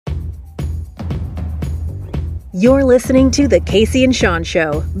You're listening to the Casey and Shawn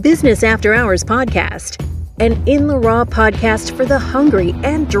Show, Business After Hours podcast, an in the raw podcast for the hungry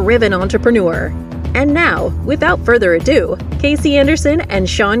and driven entrepreneur. And now, without further ado, Casey Anderson and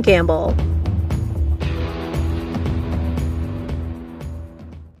Shawn Campbell.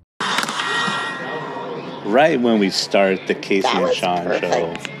 Right when we start the Casey and Shawn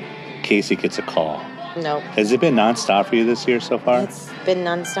Show, Casey gets a call. Nope. Has it been nonstop for you this year so far? It's been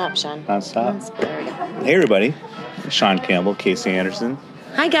nonstop, Shawn. Nonstop? There we go. Hey, everybody. Shawn Campbell, Casey Anderson.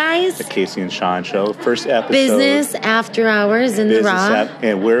 Hi, guys. The Casey and Shawn Show. First episode. Business After Hours in the Raw.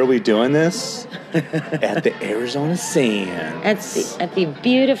 And where are we doing this? At the Arizona Sands. At the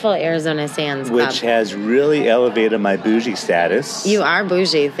beautiful Arizona Sands Club. Which has really elevated my bougie status. You are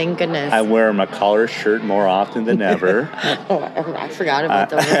bougie, thank goodness. I wear my collar shirt more often than ever. I forgot about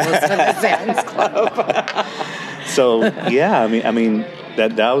the rules of the Sands Club. So, yeah, I mean,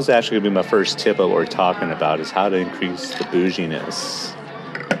 that was actually going to be my first tip of what we're talking about is how to increase the bouginess.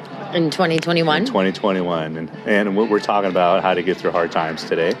 In 2021? In 2021. And what we're talking about, how to get through hard times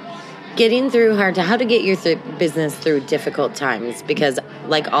today. Getting through how to get your business through difficult times, because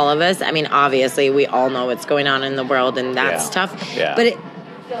like all of us, I mean, obviously we all know what's going on in the world and that's tough. Yeah. But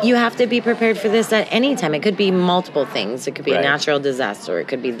you have to be prepared for this at any time. It could be multiple things. It could be a natural disaster. It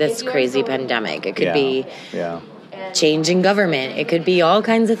could be this crazy pandemic. It could be change in government. It could be all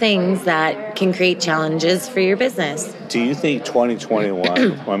kinds of things that can create challenges for your business. Do you think 2020, was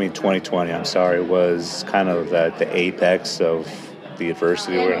kind of the apex of the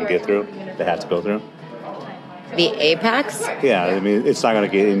adversity we're going to get through, they have to go through? The apex? Yeah, I mean, it's not going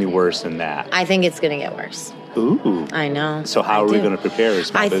to get any worse than that. I think it's going to get worse. Ooh. I know. So how are we going to prepare as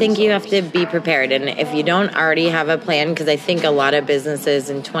small I think you have owners? to be prepared. And if you don't already have a plan, because I think a lot of businesses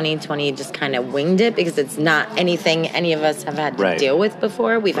in 2020 just kind of winged it because it's not anything any of us have had to deal with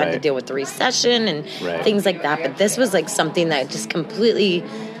before. We've had to deal with the recession and things like that. But this was like something that just completely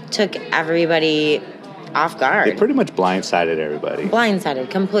took everybody off guard. It pretty much blindsided everybody. Blindsided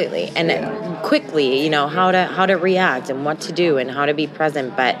completely, and quickly, how to react and what to do and how to be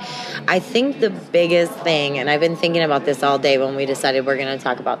present. But I think the biggest thing, and I've been thinking about this all day when we decided we're going to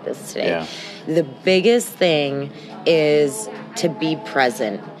talk about this today. Yeah. The biggest thing is to be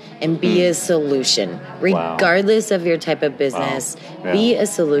present and be a solution, regardless of your type of business. Be a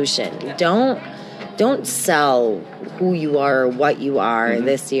solution. Don't sell who you are or what you are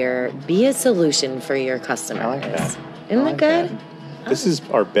this year. Be a solution for your customers. I like that. Isn't that good? That. This is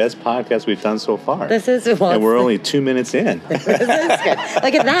our best podcast we've done so far. And we're only 2 minutes in. This is good.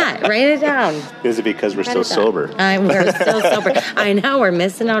 Look at that. Write it down. Is it because we're so sober? We're still sober. I know we're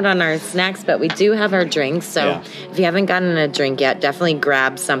missing out on our snacks, but we do have our drinks. So if you haven't gotten a drink yet, definitely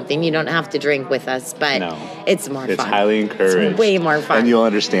grab something. You don't have to drink with us, but it's more fun. It's highly encouraged. It's way more fun. And you'll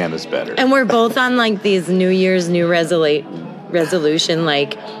understand us better. And we're both on like these New Year's new resolution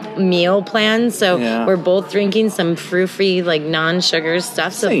like meal plans, so we're both drinking some frou-free like non-sugar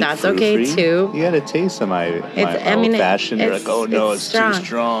stuff, so that's okay too. You gotta taste some my old-fashioned. You're like, oh no, it's too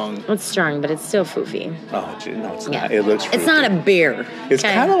strong. It's strong, but it's still frou-free. Oh no, it's not. It looks frou-free. It's not a beer. It's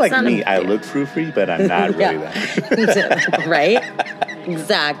kind of like me. I look frou-free, but I'm not really that. Right?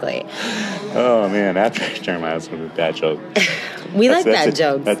 Exactly. Oh man, after I turn my house with that joke. We like bad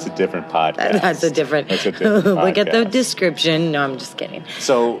jokes. That's a different podcast. That's a different podcast. Look at the description. No, I'm just kidding.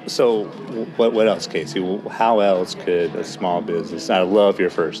 So what else, Casey? How else could a small business? I love your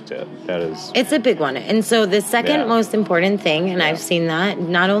first tip. It's a big one. And so the second most important thing, and I've seen that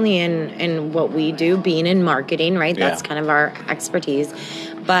not only in what we do, being in marketing, right? That's kind of our expertise.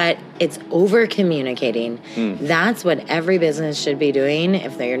 But it's over-communicating. That's what every business should be doing.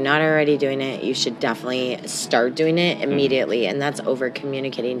 If they're not already doing it, you should definitely start doing it immediately. And that's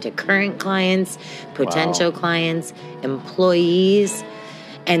over-communicating to current clients, potential clients, employees.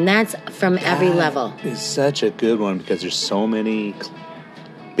 And that's from every level. It's such a good one because there's so many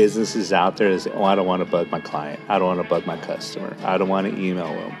businesses out there that say, I don't want to bug my client. I don't want to bug my customer. I don't want to email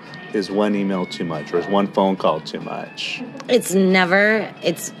them. Is one email too much, or is one phone call too much?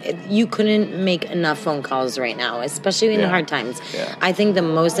 You couldn't make enough phone calls right now, especially in hard times. Yeah. I think the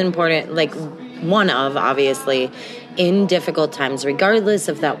most important, obviously, in difficult times, regardless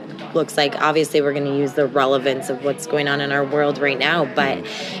of that looks like, obviously we're going to use the relevance of what's going on in our world right now, but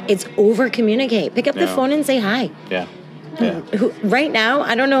it's over-communicate. Pick up the phone and say hi. Yeah. Yeah. Right now,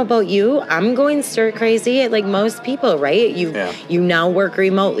 I don't know about you, I'm going stir crazy like most people, right? You now work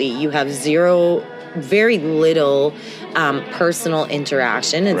remotely. You have zero very little personal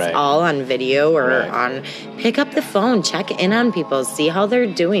interaction. It's Right. all on video or Right. on. Pick up the phone, check in on people, see how they're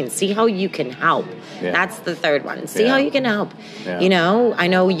doing, see how you can help. Yeah. That's the third one. See Yeah. how you can help. Yeah. You know, I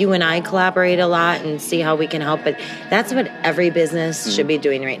know you and I collaborate a lot and see how we can help, but that's what every business should be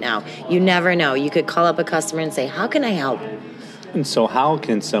doing right now. You never know. You could call up a customer and say, how can I help? And so how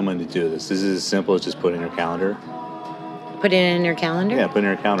can someone do this? Is it as simple as just put in your calendar? Put it in your calendar? Yeah, put in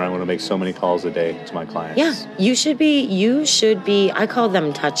your calendar. I'm going to make so many calls a day to my clients. Yeah, you should be, I call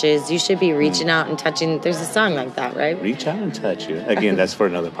them touches. You should be reaching out and touching. There's a song like that, right? Reach out and touch you. Again, that's for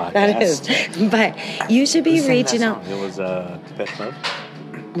another podcast. That is. But you should be Who sang that reaching out. song? It was Depeche Mode.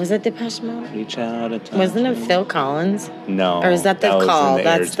 Was it Depeche Mode? Reach out and touch Wasn't it you. Phil Collins? No. Or is that the was in call? the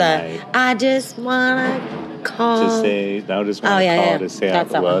That's Air the, Tonight. I just want to call. To say, I just want to call to say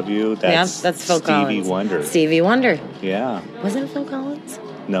That's I that love one. you. That's Phil Stevie Collins. Wonder. Stevie Wonder. Yeah. Wasn't it Phil Collins?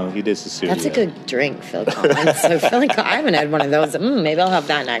 No, he did Susudio. That's a good drink, Phil Collins. So I haven't had one of those. Maybe I'll have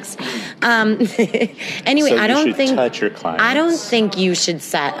that next. Anyway, So I you don't should think touch your clients. I don't think you should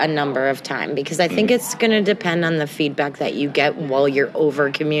set a number of time because I think it's going to depend on the feedback that you get while you're over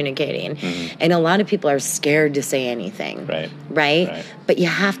communicating. And a lot of people are scared to say anything. Right? But you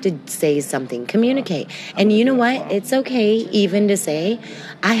have to say something, communicate. And you know what? It's okay even to say,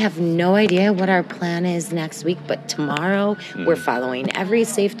 I have no idea what our plan is next week, but tomorrow we're following every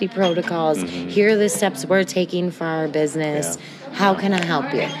safety protocols. Here are the steps we're taking for our business. How can I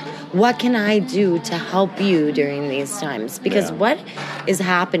help you? What can I do to help you during these times? Because what is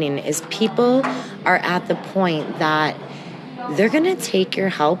happening is people are at the point that they're going to take your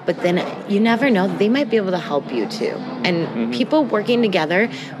help, but then you never know. They might be able to help you too. And people working together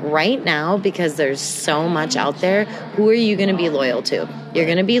right now, because there's so much out there, who are you going to be loyal to? You're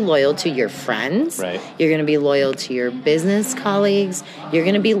going to be loyal to your friends. Right. You're going to be loyal to your business colleagues. You're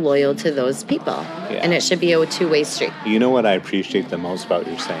going to be loyal to those people. And it should be a two-way street. You know what I appreciate the most about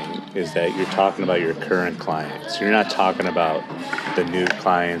what you're saying is that you're talking about your current clients. You're not talking about the new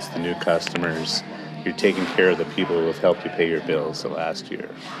clients, the new customers. You're taking care of the people who have helped you pay your bills the last year.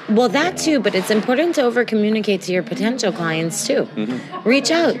 Well, that too, but it's important to over-communicate to your potential clients too. Reach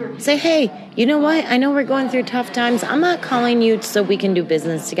out. Say, hey, you know what? I know we're going through tough times. I'm not calling you so we can do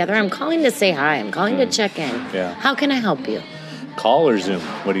business together. I'm calling to say hi. I'm calling to check in. Yeah. How can I help you? Call or Zoom?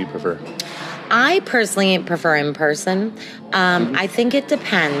 What do you prefer? I personally prefer in person. I think it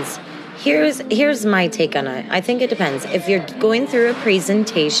depends. Here's my take on it. I think it depends. If you're going through a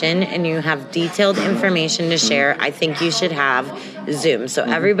presentation and you have detailed information to share, I think you should have Zoom. So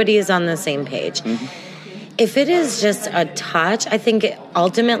everybody is on the same page. If it is just a touch, I think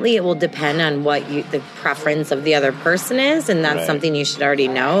ultimately it will depend on what the preference of the other person is, and that's something you should already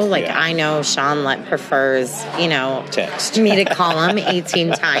know. Like I know Shawn prefers, text me to call him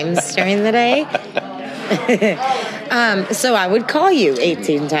 18 times during the day. So I would call you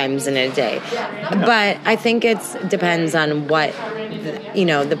 18 times in a day. But I think it depends on what,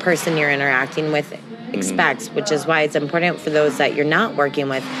 the person you're interacting with expects, which is why it's important for those that you're not working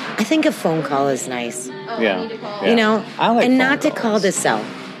with. I think a phone call is nice. Yeah. I like and not to call to sell.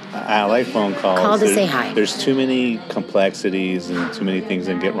 I like phone calls. Call to say hi. There's too many complexities and too many things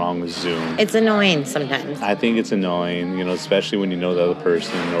that get wrong with Zoom. It's annoying sometimes. I think it's annoying, especially when you know the other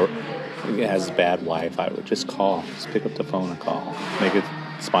person or it has bad Wi-Fi. Just call. Just pick up the phone and call. Make it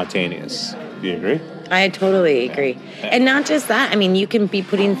spontaneous. Do you agree? I totally agree. And not just that. I mean, you can be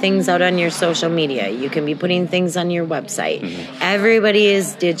putting things out on your social media. You can be putting things on your website. Everybody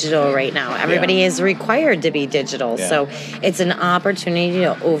is digital right now. Everybody is required to be digital. So it's an opportunity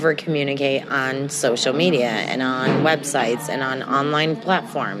to over-communicate on social media and on websites and on online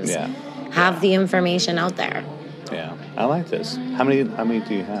platforms. Have the information out there. Yeah, I like this. How many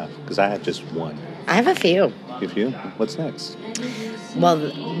do you have? Because I have just one. I have a few. A few? What's next? Well,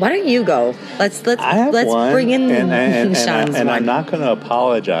 why don't you go? Let's one, bring in Shawn's and one. I'm not going to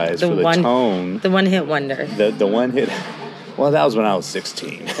apologize for the tone. The one-hit wonder. The one hit. Well, that was when I was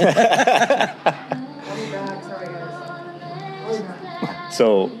 16.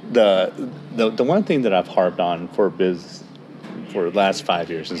 So the one thing that I've harped on for business for the last 5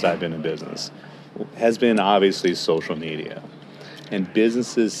 years since I've been in business has been obviously social media, and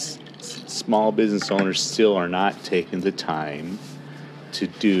businesses, small business owners still are not taking the time to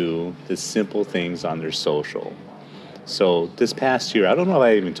do the simple things on their social. So this past year, I don't know if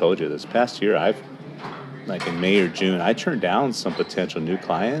I even told you this past year, in May or June, I turned down some potential new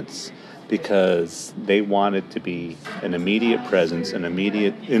clients because they wanted to be an immediate presence, an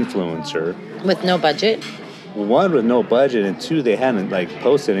immediate influencer. With no budget? One, with no budget, and two, they hadn't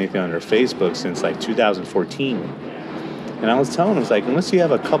posted anything on their Facebook since 2014. And I was telling him, it's like, unless you have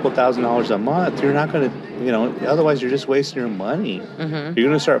a couple $1,000s a month, you're not going to, otherwise you're just wasting your money. Mm-hmm. You're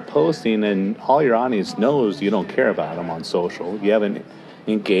going to start posting, and all your audience knows you don't care about them on social. You haven't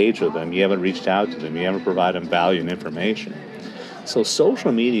engaged with them. You haven't reached out to them. You haven't provided them value and information. So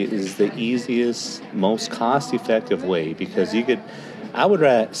social media is the easiest, most cost-effective way, because I would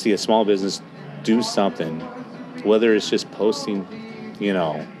rather see a small business do something, whether it's just posting,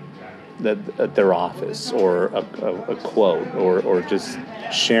 at their office, or a quote, or just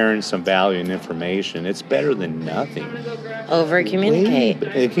sharing some value and information. It's better than nothing. Over communicate.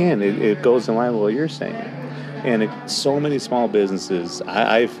 Again, it goes in line with what you're saying. And so many small businesses,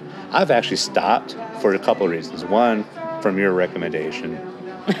 I've actually stopped for a couple of reasons. One, from your recommendation,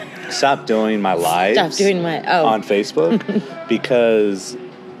 stop doing my lives on Facebook, because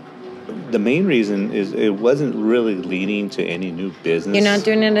the main reason is it wasn't really leading to any new business. You're not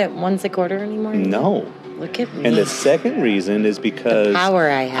doing it at once a quarter anymore? No. Look at me. And the second reason is because the power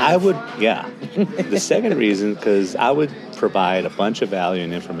I have. The second reason, because I would provide a bunch of value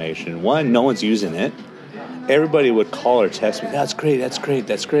and information. One, no one's using it. Everybody would call or text me, that's great.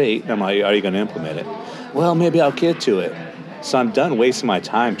 And I'm like, are you going to implement it? Well, maybe I'll get to it. So I'm done wasting my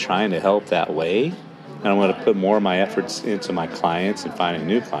time trying to help that way. And I'm going to put more of my efforts into my clients and finding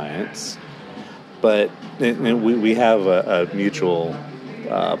new clients. But we have a mutual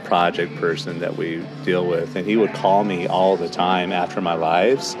project person that we deal with, and he would call me all the time after my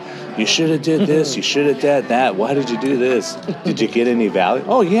lives. You should have did this. You should have did that. Why did you do this? Did you get any value?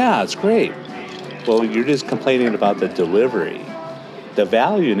 Oh, yeah, it's great. Well, you're just complaining about the delivery. The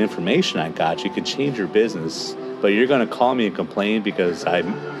value and information I got, you can change your business, but you're going to call me and complain because I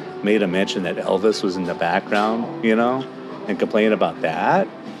made a mention that Elvis was in the background, and complain about that.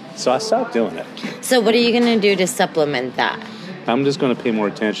 So I stopped doing it. So what are you going to do to supplement that? I'm just going to pay more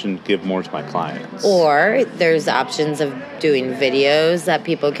attention, give more to my clients. Or there's options of doing videos that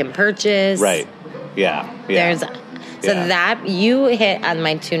people can purchase. Right. Yeah. That you hit on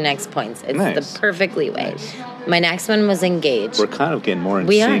my two next points. It's nice. The perfect leeway. Nice. My next one was engage. We're kind of getting more in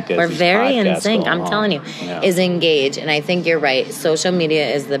sync. We're very in sync. I'm telling you, is engage. And I think you're right. Social media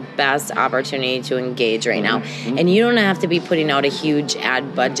is the best opportunity to engage right now. Mm-hmm. And you don't have to be putting out a huge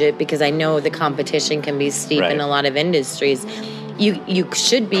ad budget, because I know the competition can be steep in a lot of industries. You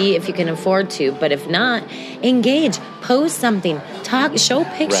should be if you can afford to, but if not, engage. Post something. Talk. Show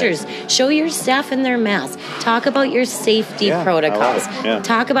pictures. Right. Show your staff in their masks. Talk about your safety protocols.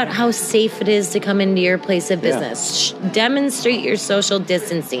 Talk about how safe it is to come into your place of business. Demonstrate your social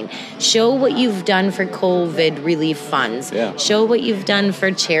distancing. Show what you've done for COVID relief funds. Show what you've done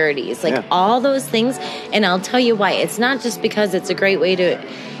for charities. All those things. And I'll tell you why. It's not just because it's a great way to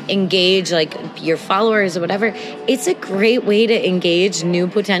engage your followers or whatever. It's a great way to engage new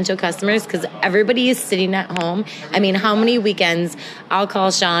potential customers, because everybody is sitting at home. I mean, how many weekends I'll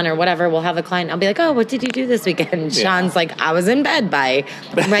call Shawn or whatever, we'll have a client, I'll be like, oh, what did you do this weekend? Shawn's like, I was in bed by,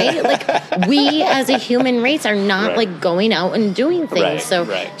 right? We as a human race are not going out and doing things.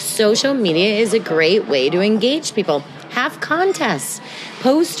 Social media is a great way to engage people. Have contests.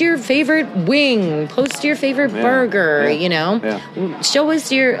 Post your favorite wing. Post your favorite burger. Show us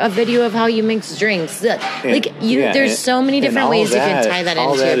a video of how you mix drinks. There's so many different ways you can tie that into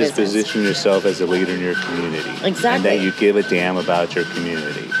your business. All that is positioning yourself as a leader in your community. Exactly. And that you give a damn about your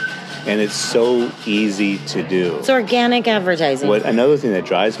community. And it's so easy to do. It's organic advertising. Another thing that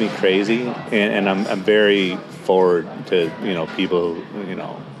drives me crazy, and I'm very forward to people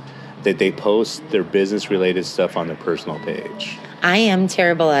who, that they post their business-related stuff on their personal page. I am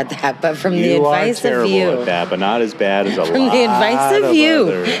terrible at that, but from the advice of you... You are terrible at that, but not as bad as a lot of From the advice of you.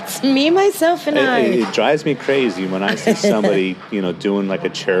 Other, it's me, myself, and I. It drives me crazy when I see somebody, doing like a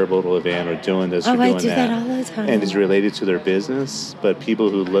charitable event or doing this or doing that. I do that all the time. And it's related to their business, but people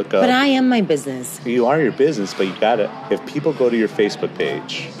who look up... But I am my business. You are your business, but you gotta... If people go to your Facebook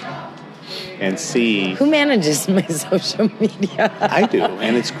page and see... Who manages my social media? I do,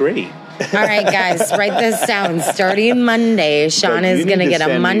 and it's great. All right, guys, write this down. Starting Monday, Shawn is going to get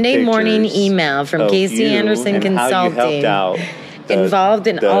a Monday morning email from Casey Anderson Consulting, involved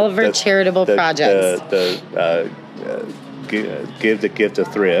in all of our charitable projects. Give the gift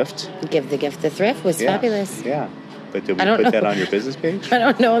of thrift. Give the gift of thrift was fabulous. Yeah. But did we put that on your business page? I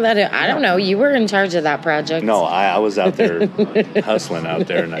don't know that. I don't know. You were in charge of that project. No, I was out there hustling out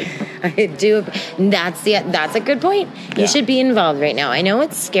there, and I do. That's a good point. You should be involved right now. I know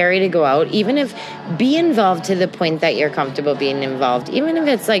it's scary to go out. Be involved to the point that you're comfortable being involved. Even if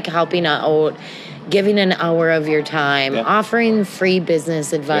it's like helping out, giving an hour of your time, offering free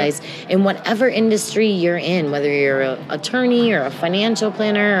business advice in whatever industry you're in, whether you're an attorney or a financial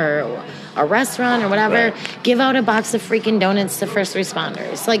planner or a restaurant or whatever, give out a box of freaking donuts to first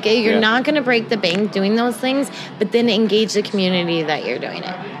responders. Like, you're not going to break the bank doing those things, but then engage the community that you're doing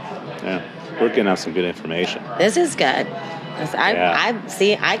it. Yeah. We're getting out some good information. This is good.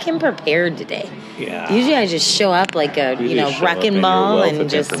 I can prepare today. Yeah. Usually I just show up like a wrecking ball and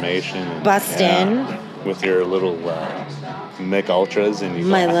just bust in with your little Mick Ultras and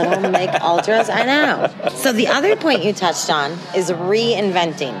my little Mick Ultras. I know. So the other point you touched on is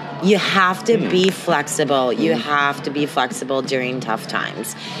reinventing. You have to be flexible. You have to be flexible during tough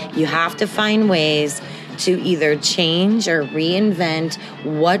times. You have to find ways to either change or reinvent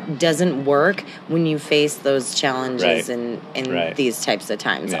what doesn't work when you face those challenges in these types of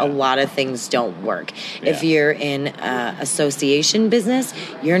times. A lot of things don't work. If you're in association business,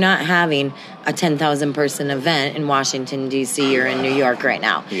 you're not having a 10,000 person event in Washington, D.C. or in New York right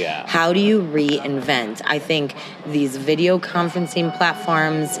now. How do you reinvent? I think these video conferencing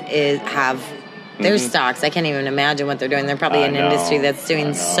platforms have their stocks. I can't even imagine what they're doing. They're probably an industry that's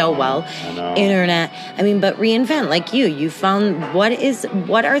doing so well. Internet. I mean, but reinvent. Like you found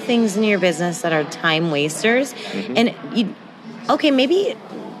what are things in your business that are time wasters, and maybe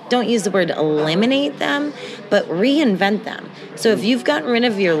don't use the word eliminate them, but reinvent them. So if you've gotten rid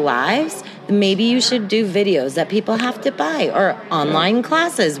of your lives, maybe you should do videos that people have to buy or online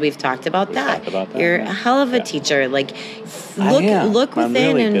classes. We've talked about that. You're a hell of a teacher. Like, look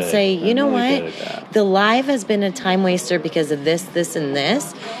within really and say, you know what? The live has been a time waster because of this, this, and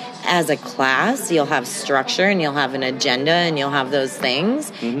this. As a class, you'll have structure and you'll have an agenda and you'll have those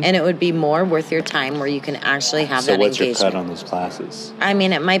things, and it would be more worth your time where you can actually have that engagement. So what's your cut on those classes? I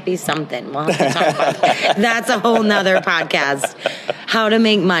mean, it might be something. We'll have to talk about that. That's a whole nother podcast. How to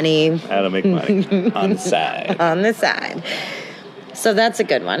make money. How to make money on the side. On the side. So that's a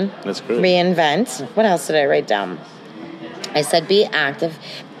good one. That's good. Reinvent. What else did I write down? I said be active.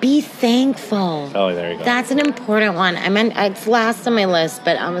 Be thankful. Oh, there you go. That's an important one. It's last on my list,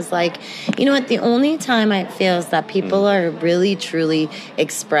 but I was like, you know what? The only time I feel is that people are really, truly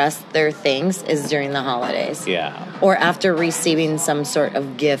express their thanks is during the holidays. Yeah. Or after receiving some sort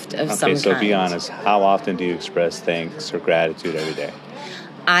of gift of some kind. Okay, so be honest. How often do you express thanks or gratitude every day?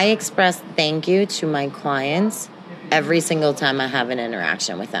 I express thank you to my clients every single time I have an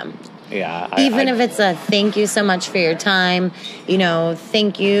interaction with them. Yeah. Even if it's a thank you so much for your time,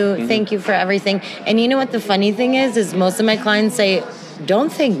 thank you for everything. And you know what the funny thing is most of my clients say,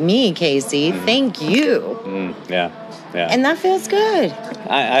 don't thank me, Casey, thank you. Yeah. And that feels good.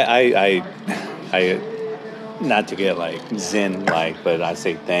 I not to get like zen-like, but I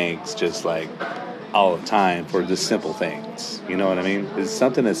say thanks just like all the time for the simple things. You know what I mean? It's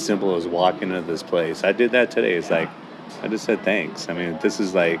something as simple as walking into this place. I did that today. It's like, I just said thanks. I mean, this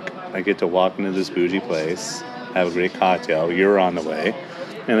is like, I get to walk into this bougie place, have a great cocktail, you're on the way,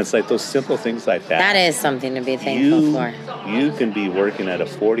 and it's like those simple things like that. That is something to be thankful for. You can be working at a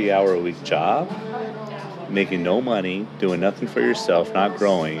 40-hour-a-week job, making no money, doing nothing for yourself, not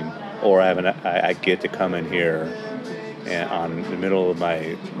growing, or I get to come in here and on the middle of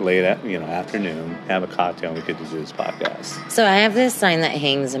my late afternoon, have a cocktail, and we get to do this podcast. So I have this sign that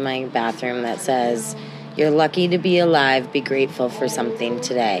hangs in my bathroom that says, you're lucky to be alive. Be grateful for something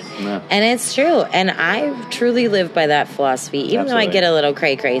today. Yeah. And it's true. And I truly live by that philosophy, even though I get a little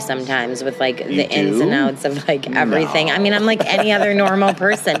cray-cray sometimes with, like, the ins and outs of, like, everything. No. I mean, I'm like any other normal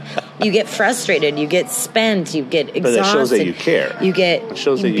person. You get frustrated. You get spent. You get exhausted. But that shows that you care. You get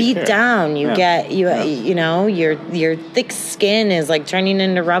beat down. You get, your thick skin is, like, turning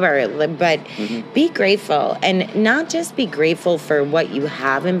into rubber. But be grateful. And not just be grateful for what you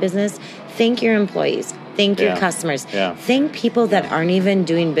have in business. Thank your employees. Thank your customers. Yeah. Thank people that aren't even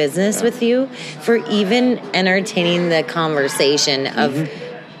doing business with you for even entertaining the conversation of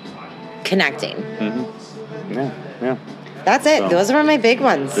connecting. Yeah. That's it. So, those were my big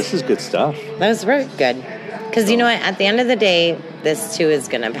ones. This is good stuff. Those were good. Because you know what? At the end of the day, this too is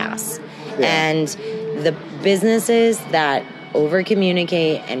going to pass. Yeah. And the businesses that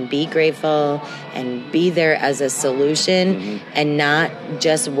over-communicate and be grateful and be there as a solution and not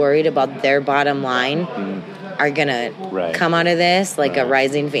just worried about their bottom line are going to come out of this like a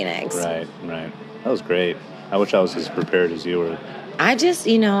rising phoenix. Right. That was great. I wish I was as prepared as you were. I just,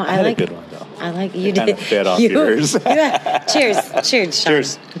 I like a good one, though. I like you did. Kind of fed off yours. Cheers, Shawn.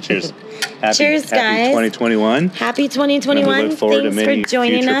 Cheers. Cheers, guys. Happy 2021. Happy 2021. We look forward Thanks to many for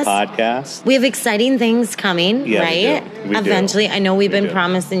joining future us. Podcasts. We have exciting things coming, right? We do. Eventually. I know we've been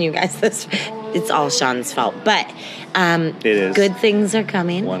promising you guys this it's all Shawn's fault. But it is. Good things are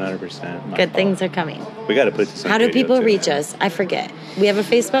coming. 100%. Good things are coming. We got to put this on How do people too. reach us? I forget. We have a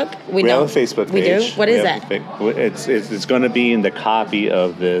Facebook? We have a Facebook page. We do? What is it? It's going to be in the copy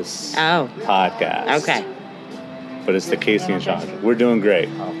of this podcast. Okay. But it's the Casey and Shawn. We're doing great.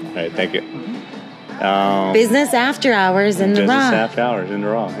 All right, thank you. Business after hours in the raw. Business after hours in the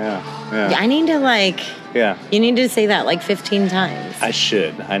raw, yeah. I need to Yeah. You need to say that 15 times. I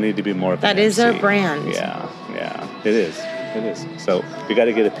should. I need to be more of an That is MC. our brand. Yeah. It is. So we got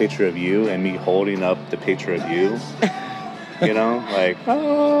to get a picture of you and me holding up the picture of you. You know,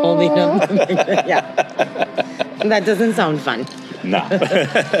 holding up. Yeah. That doesn't sound fun. No. All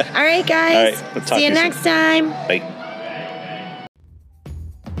right, guys. All right, we'll talk See you to you next time. Bye.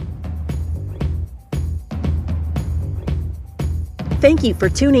 Thank you for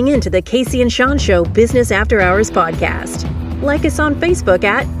tuning in to the Casey and Shawn Show Business After Hours podcast. Like us on Facebook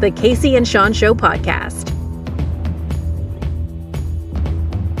at the Casey and Shawn Show Podcast.